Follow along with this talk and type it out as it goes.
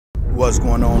What's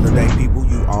going on today, people?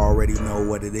 You already know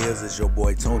what it is. It's your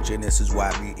boy Tunchi, and this is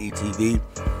Y.B.E.T.V.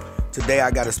 Today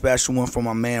I got a special one from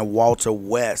my man Walter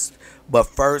West. But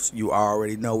first, you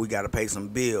already know we got to pay some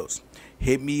bills.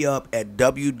 Hit me up at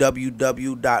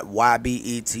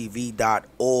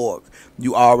www.ybetv.org.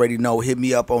 You already know. Hit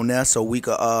me up on there so we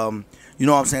could, you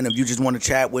know what I'm saying? If you just want to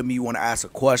chat with me, you want to ask a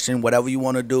question, whatever you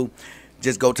want to do,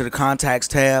 just go to the contacts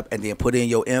tab and then put in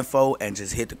your info and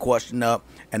just hit the question up,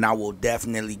 and I will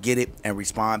definitely get it and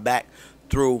respond back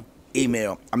through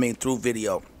through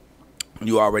video.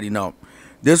 You already know.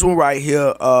 This one right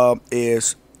here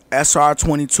is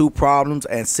SR22 problems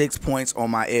and 6 points on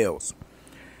my L's.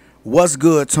 What's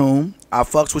good, Tune? I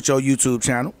fucks with your YouTube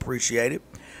channel. Appreciate it.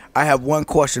 I have one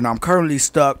question. I'm currently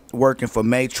stuck working for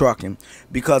May Trucking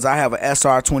because I have an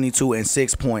SR22 and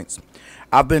 6 points.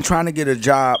 I've been trying to get a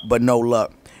job, but no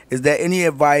luck. Is there any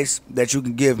advice that you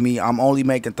can give me? I'm only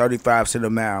making 35 cents a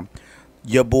mile.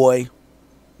 Your boy,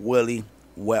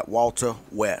 Walter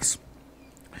West.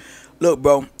 Look,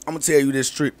 bro, I'm gonna tell you this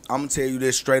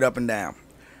straight up and down.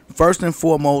 First and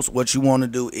foremost, what you want to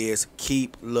do is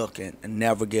keep looking and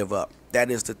never give up.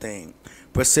 That is the thing.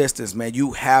 Persistence, man.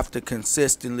 You have to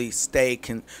consistently stay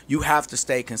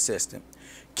consistent.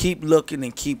 Keep looking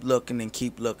and keep looking and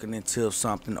keep looking until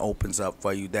something opens up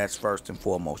for you. That's first and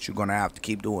foremost. You're going to have to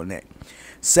keep doing that.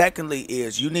 Secondly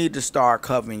is you need to start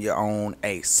covering your own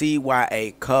A.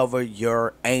 CYA, cover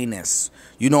your anus.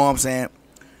 You know what I'm saying?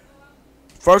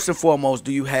 First and foremost,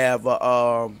 do you have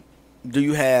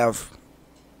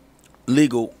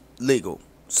legal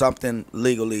something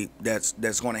legally that's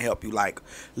going to help you? Like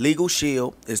Legal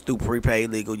Shield is through Prepaid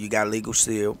Legal. You got Legal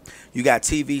Shield. You got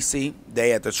TVC.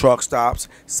 They at the truck stops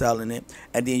selling it.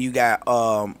 And then you got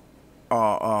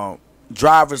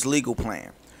Driver's Legal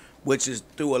Plan, which is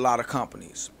through a lot of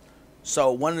companies.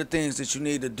 So one of the things that you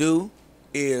need to do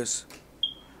is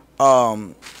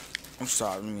I'm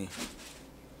sorry, let me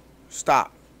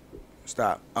stop.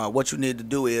 What you need to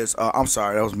do is, I'm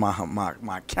sorry, that was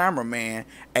my cameraman,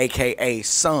 aka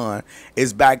son,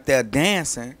 is back there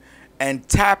dancing and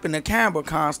tapping the camera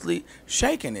constantly,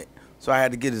 shaking it. So I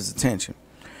had to get his attention.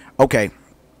 Okay.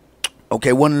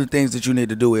 One of the things that you need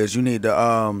to do is you need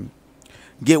to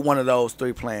get one of those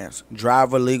 3 plans: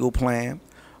 driver legal plan,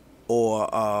 or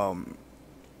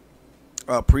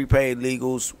prepaid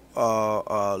legals,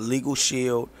 Legal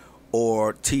Shield,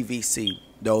 or TVC.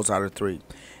 Those are the 3.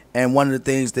 And one of the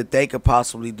things that they could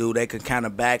possibly do, they could kind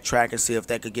of backtrack and see if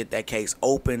they could get that case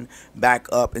open back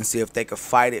up and see if they could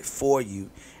fight it for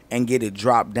you and get it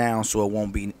dropped down so it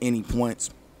won't be any points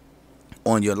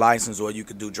on your license, or you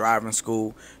could do driving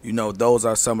school. You know, those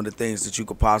are some of the things that you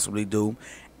could possibly do.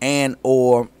 And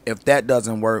or if that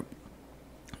doesn't work,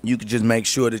 you could just make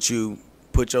sure that you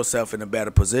put yourself in a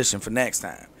better position for next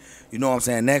time. You know what I'm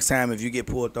saying? Next time, if you get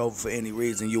pulled over for any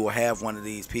reason, you will have one of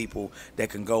these people that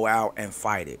can go out and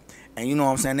fight it. And you know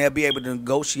what I'm saying? They'll be able to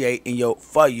negotiate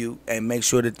for you and make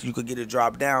sure that you could get it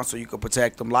dropped down so you can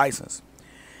protect them license.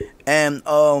 And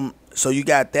so you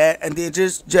got that. And then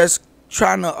just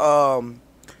trying to,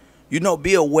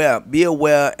 be aware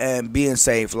and being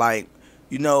safe. Like,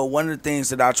 one of the things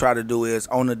that I try to do is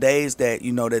on the days that,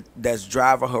 that's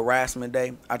driver harassment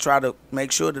day, I try to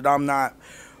make sure that I'm not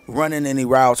running any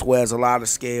routes where there's a lot of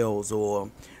scales, or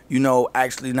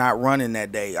actually not running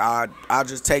that day. I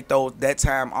just take that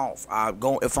time off.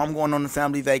 If I'm going on a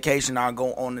family vacation, I'll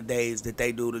go on the days that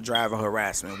they do the driver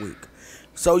harassment week.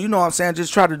 So you know what I'm saying,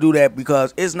 just try to do that,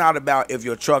 because it's not about if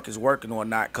your truck is working or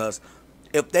not, because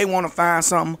if they want to find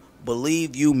something,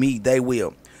 believe you me, they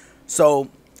will. So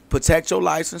protect your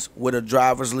license with a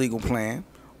driver's legal plan,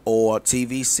 or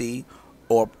TVC,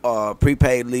 or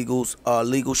prepaid legals,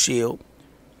 Legal Shield.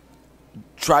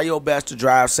 Try your best to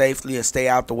drive safely and stay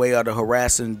out the way of the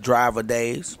harassing driver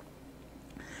days.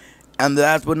 And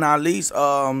last but not least,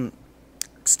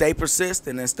 stay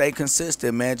persistent and stay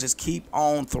consistent, man. Just keep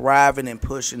on thriving and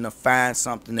pushing to find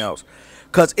something else.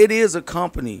 Because it is a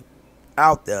company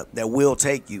out there that will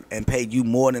take you and pay you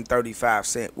more than 35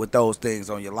 cents with those things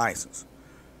on your license.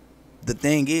 The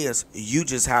thing is, you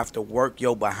just have to work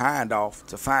your behind off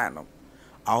to find them.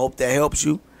 I hope that helps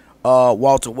you.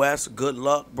 Walter West, good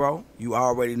luck, bro. You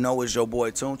already know it's your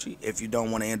boy Tunchi. If you don't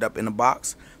want to end up in a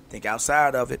box, think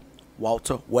outside of it.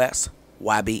 Walter West,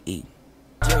 YBE.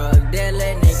 Drug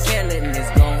dealing and killing is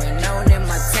going on in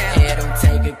my town. It don't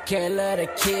take a killer to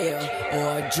kill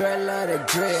or a driller to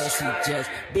drill. See,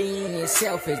 just being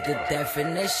yourself is the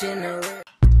definition of real.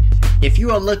 If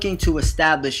you are looking to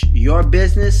establish your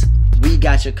business, we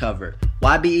got you covered.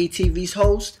 YBETV's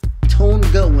host, Tune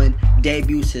Goodwin,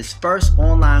 debuts his first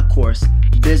online course,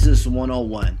 Business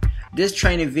 101. This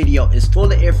training video is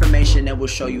full of information that will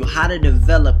show you how to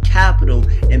develop capital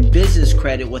and business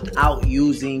credit without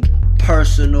using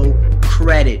personal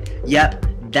credit. Yep,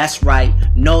 that's right,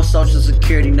 no social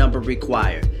security number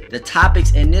required. The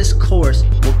topics in this course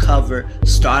will cover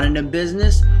starting a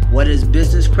business, what is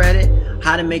business credit,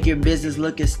 how to make your business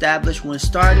look established when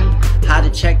starting, how to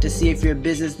check to see if your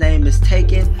business name is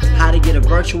taken, how to get a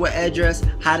virtual address,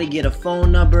 how to get a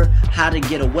phone number, how to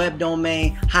get a web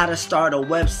domain, how to start a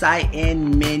website,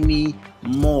 and many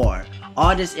more.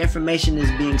 All this information is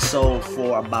being sold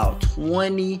for about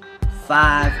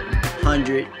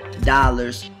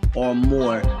 $2,500 or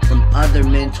more from other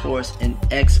mentors and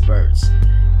experts,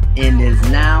 and is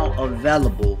now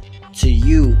available to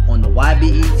you on the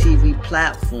YBETV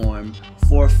platform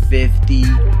for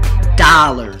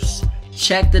 $50.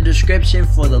 Check the description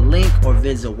for the link or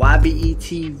visit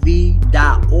YBETV.org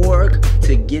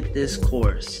to get this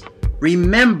course.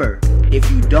 Remember, if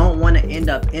you don't want to end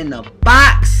up in a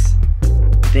box,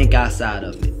 think outside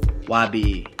of it.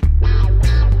 YBE.